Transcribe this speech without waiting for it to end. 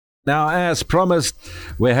Now, as promised,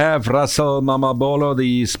 we have Russel Mamabolo,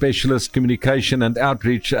 the Specialist Communication and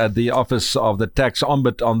Outreach at the Office of the Tax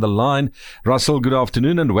Ombud, on the line. Russel, good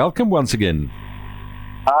afternoon and welcome once again.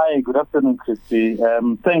 Hi, good afternoon, Christy.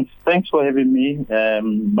 Thanks for having me.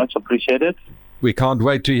 Much appreciated. We can't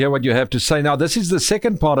wait to hear what you have to say. Now, this is the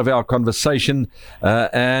second part of our conversation,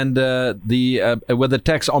 with the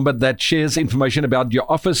Tax Ombud that shares information about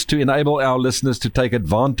your office to enable our listeners to take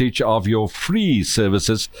advantage of your free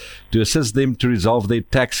services to assist them to resolve their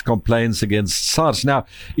tax complaints against SARS. Now,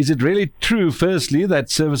 is it really true, firstly, that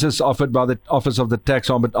services offered by the Office of the Tax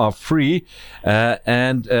Ombud are free?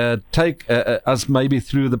 Take us maybe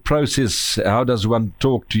through the process. How does one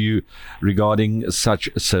talk to you regarding such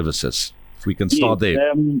services? If we can start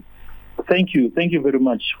there. Thank you very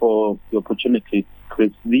much for the opportunity,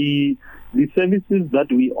 Chris. The services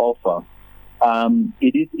that we offer,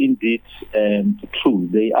 it is indeed true.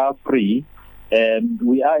 They are free.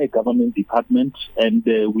 We are a government department, and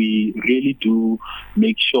we really do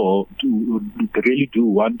want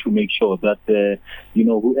to make sure that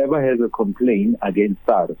whoever has a complaint against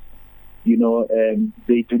SARS,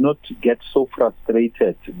 they do not get so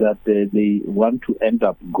frustrated that they want to end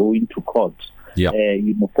up going to court,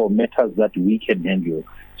 for matters that we can handle.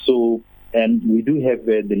 So, and we do have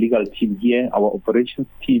the legal team here, our operations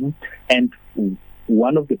team, and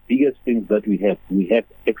one of the biggest things that we have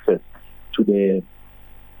access to the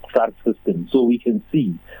SARS system, so we can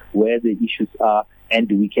see where the issues are, and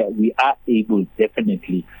we are able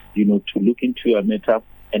definitely, to look into your matter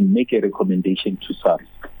and make a recommendation to SARS.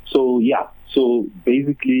 So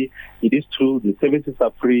basically, it is true, the services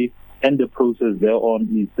are free, and the process thereon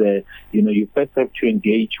is, you first have to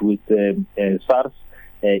engage with SARS.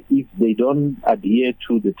 If they don't adhere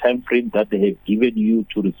to the time frame that they have given you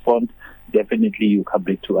to respond, definitely you come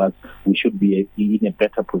back to us. We should be in a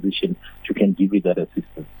better position to can give you that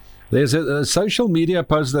assistance. There's a social media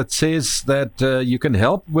post that says that you can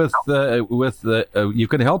help you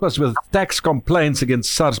can help us with tax complaints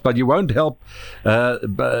against SARS, but you won't help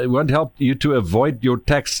you to avoid your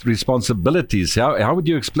tax responsibilities. How would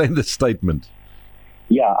you explain this statement?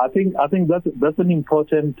 Yeah, I think that's an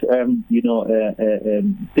important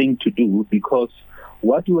thing to do, because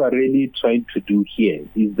what we are really trying to do here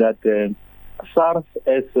is that SARS,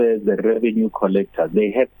 as the revenue collector, they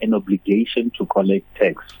have an obligation to collect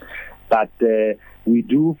tax, but we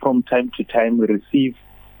do from time to time receive,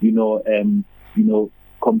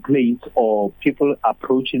 complaints or people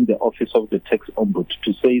approaching the Office of the Tax Ombud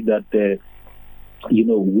to say that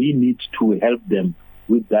we need to help them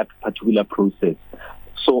with that particular process.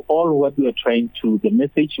 So the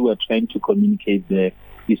message we are trying to communicate there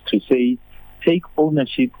is to say, take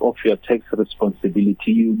ownership of your tax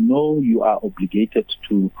responsibility. You are obligated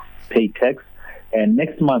to pay tax, and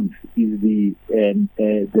next month is the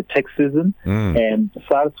tax season, and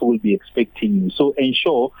SARS will be expecting you. So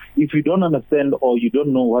ensure, if you don't understand or you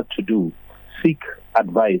don't know what to do, seek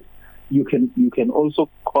advice. You can also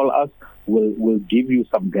call us. We'll give you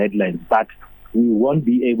some guidelines, but we won't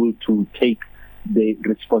be able to take the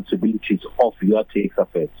responsibilities of your tax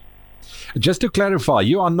affairs. Just to clarify,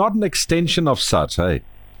 you are not an extension of SARS, hey?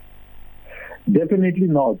 Definitely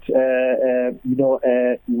not.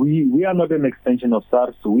 We are not an extension of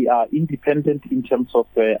SARS. We are independent in terms of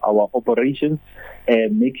our operations,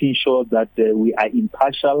 making sure that we are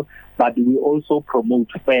impartial, but we also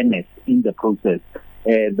promote fairness in the process.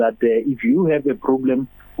 That if you have a problem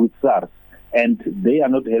with SARS and they are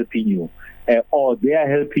not helping you, or they are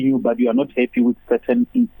helping you but you are not happy with certain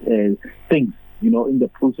things, in the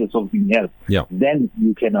process of being helped, then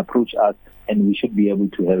you can approach us and we should be able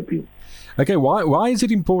to help you. Okay, why is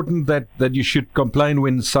it important that you should complain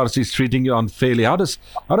when SARS is treating you unfairly? How does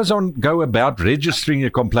one go about registering a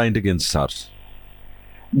complaint against SARS?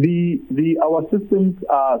 Our systems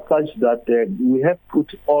are such that we have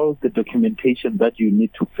put all the documentation that you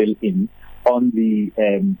need to fill in on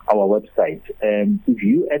our website. If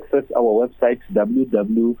you access our website,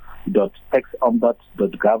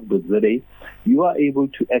 www.taxombud.gov.za, you are able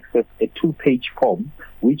to access a 2-page form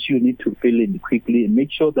which you need to fill in quickly, and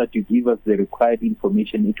make sure that you give us the required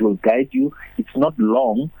information. It will guide you. It's not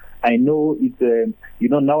long. I know it's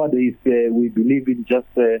nowadays we believe in just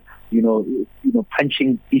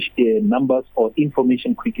punching numbers or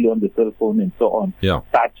information quickly on the cell phone and so on. Yeah.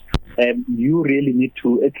 But you really need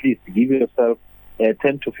to at least give yourself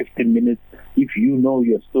 10 to 15 minutes. If you know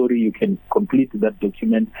your story, you can complete that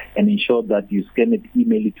document and ensure that you scan it,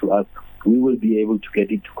 email it to us. We will be able to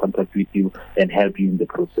get into contact with you and help you in the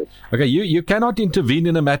process. Okay, you cannot intervene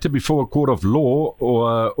in a matter before a court of law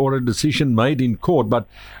or a decision made in court, but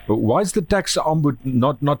why is the tax ombud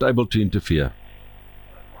not able to interfere?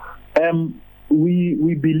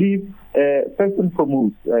 We believe, first and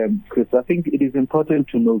foremost, Chris, I think it is important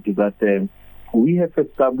to note that we have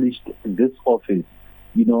established this office,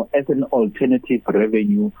 as an alternative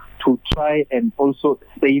revenue to try and also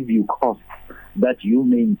save you costs that you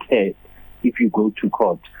may incur if you go to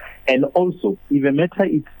court. And also, if a matter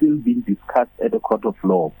is still being discussed at a court of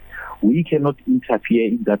law, we cannot interfere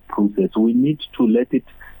in that process. We need to let it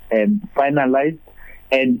finalize.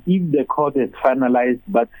 And if the court has finalized,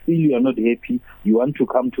 but still you are not happy, you want to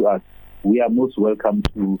come to us, we are most welcome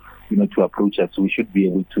to approach us. We should be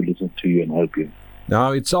able to listen to you and help you.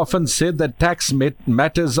 Now, it's often said that tax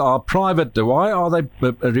matters are private. Why are they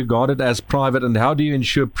regarded as private, and how do you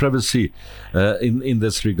ensure privacy in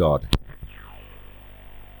this regard?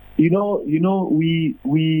 I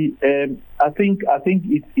think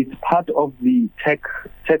it's part of the tax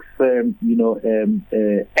act,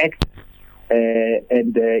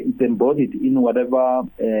 and it's embodied in whatever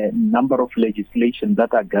number of legislation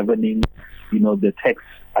that are governing, the Tax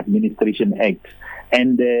Administration Act,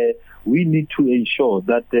 and we need to ensure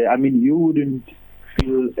that you wouldn't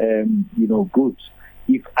feel good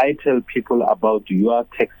if I tell people about your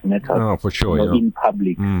tax matters for sure, in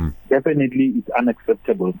public. Definitely it's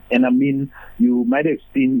unacceptable. And you might have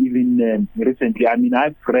seen even recently,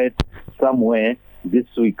 I've read somewhere this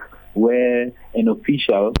week where an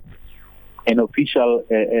official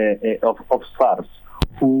of SARS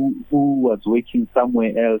who was working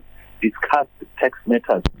somewhere else discussed tax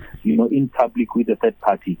matters, in public with a third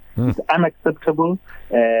party. It's unacceptable.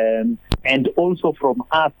 And also from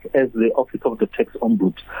us as the Office of the Tax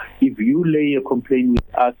Ombud, if you lay a complaint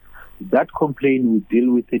with us, that complaint will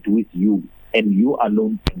deal with it with you, and you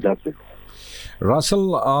alone can do it.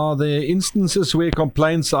 Russel, are there instances where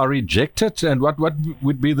complaints are rejected, and what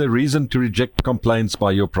would be the reason to reject complaints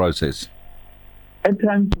by your process? At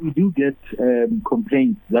times we do get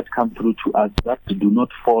complaints that come through to us that do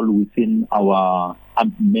not fall within our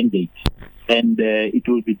mandate. And it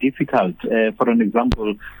will be difficult. For an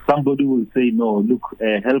example, somebody will say, no, look,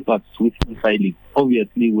 help us with e-filing.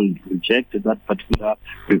 Obviously, we'll reject that particular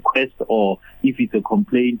request, or if it's a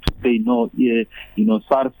complaint, to say, no,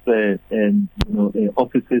 SARS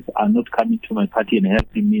officers are not coming to my party and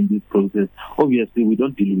helping me in this process. Obviously, we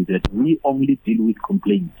don't deal with that. We only deal with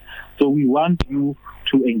complaints. So we want you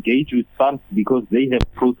to engage with SARS because they have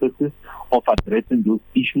processes of addressing those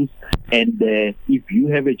issues. And if you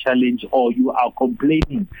have a challenge or you are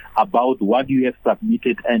complaining about what you have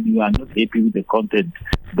submitted and you are not happy with the content,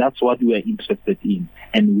 that's what we are interested in,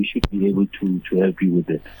 and we should be able to help you with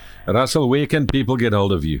it. Russel, where can people get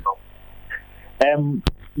hold of you?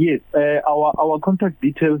 Yes, our contact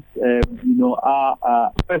details,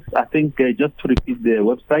 are first, I think, just to repeat the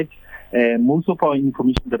website. Most of our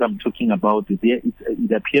information that I'm talking about is there.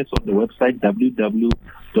 It appears on the website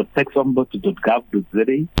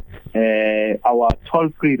www.taxombud.gov.za. Our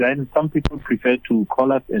toll-free line, some people prefer to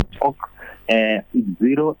call us and talk, is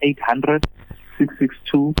 0800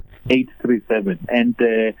 662 837. And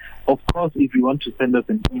of course, if you want to send us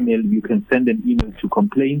an email, you can send an email to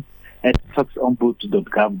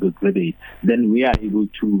complaints@taxombud.gov.za. Then we are able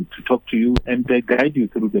to talk to you and guide you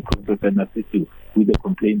through the process and assist you with the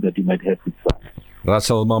complaint that you might have with us.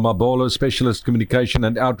 Russel Mamabolo, Specialist Communication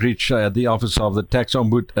and Outreach at the Office of the Tax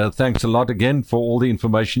Ombud. Thanks a lot again for all the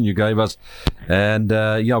information you gave us. And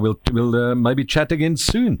we'll maybe chat again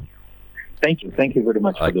soon. Thank you. Thank you very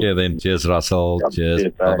much. Okay then. Cheers, Russell.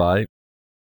 Cheers. Bye-bye.